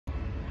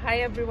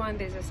Hi everyone,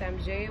 this is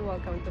MJ.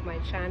 Welcome to my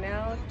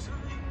channel.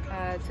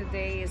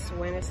 Today is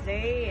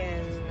Wednesday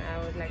and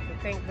I would like to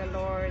thank the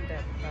Lord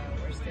that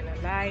we're still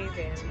alive,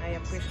 and I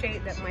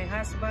appreciate that my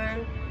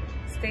husband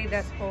stayed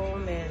at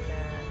home and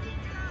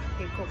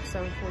he cooked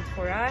some food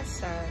for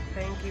us.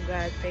 Thank you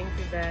God, thank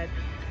you God.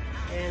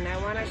 And I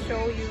want to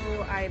show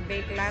you, I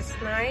baked last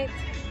night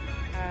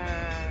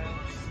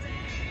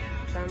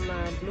some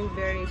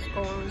blueberry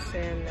scones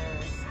and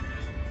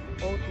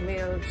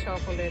oatmeal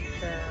chocolate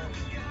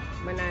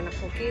banana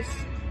cookies,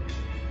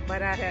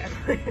 but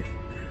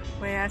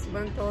my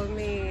husband told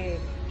me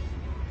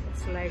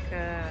it's like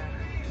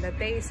the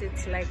taste,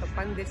 it's like a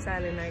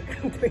pandesal and I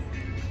can't wait.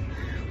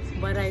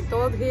 But I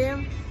told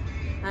him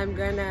I'm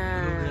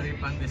gonna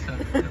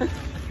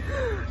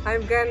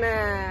I'm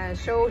gonna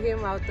show him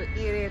how to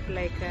eat it,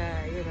 like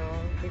you know,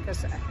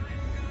 because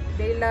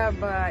they love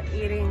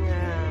eating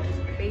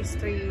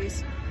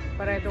pastries,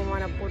 but I don't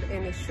want to put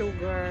any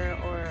sugar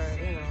or,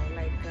 you know,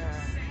 like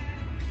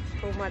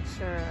too much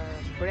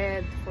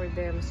bread for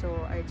them,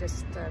 so I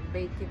just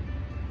bake it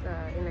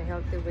in a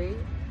healthy way.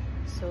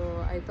 So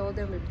I told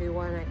them if they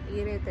want to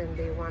eat it and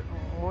they want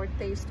more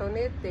taste on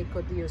it, they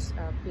could use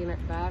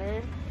peanut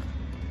butter.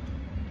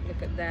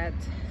 Look at that.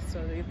 So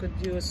you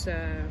could use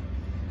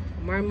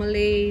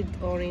marmalade,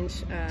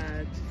 orange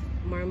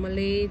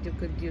marmalade, you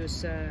could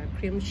use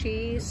cream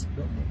cheese,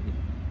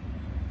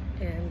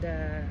 and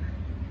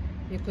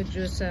you could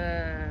use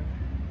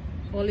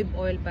olive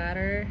oil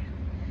butter.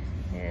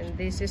 And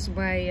this is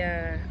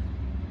my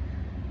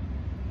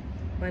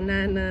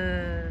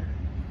banana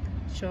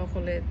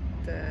chocolate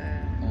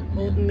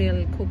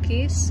oatmeal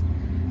cookies.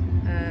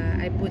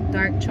 I put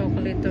dark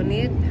chocolate on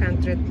it,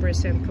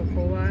 100%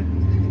 cocoa.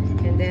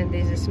 And then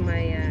this is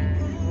my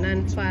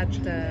non-fat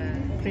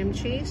cream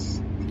cheese.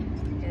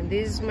 And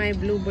this is my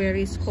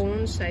blueberry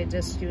scones. I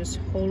just use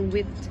whole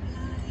wheat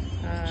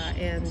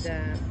and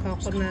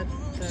coconut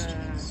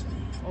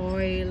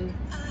oil.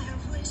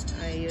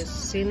 I use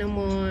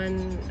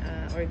cinnamon,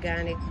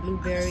 organic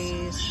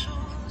blueberries,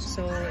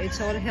 so it's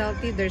all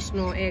healthy. There's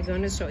no egg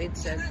on it, so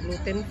it's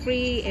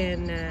gluten-free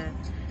and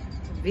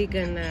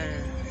vegan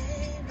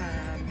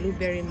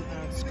blueberry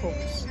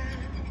scones.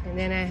 And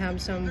then I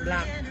have some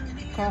black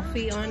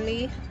coffee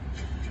only,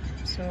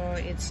 so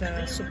it's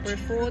a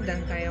superfood,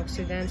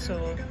 antioxidant,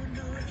 so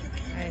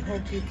I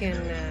hope you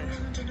can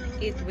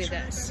eat with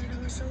us.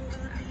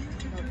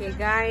 Okay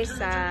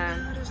guys,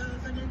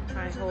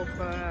 I hope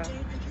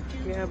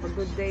you have a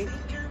good day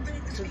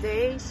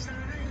today.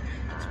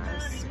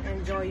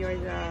 Enjoy your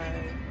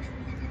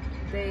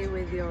day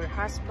with your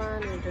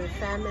husband, with your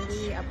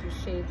family.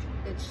 Appreciate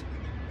each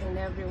and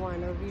every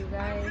one of you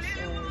guys,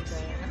 and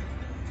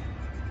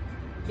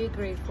be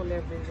grateful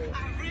every day.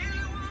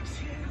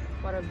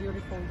 What a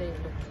beautiful day.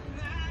 Look.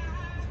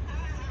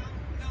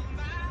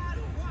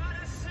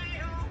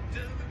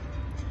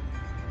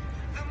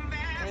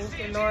 Thank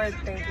you, Lord.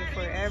 Thank you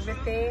for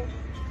everything.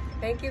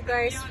 Thank you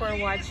guys for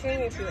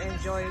watching. If you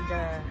enjoyed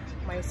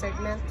my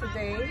segment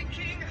today,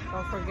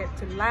 don't forget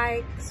to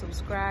like,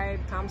 subscribe,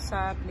 thumbs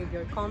up, leave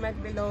your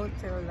comment below.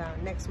 Till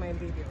next my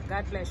video.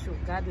 God bless you.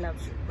 God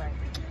loves you. Bye.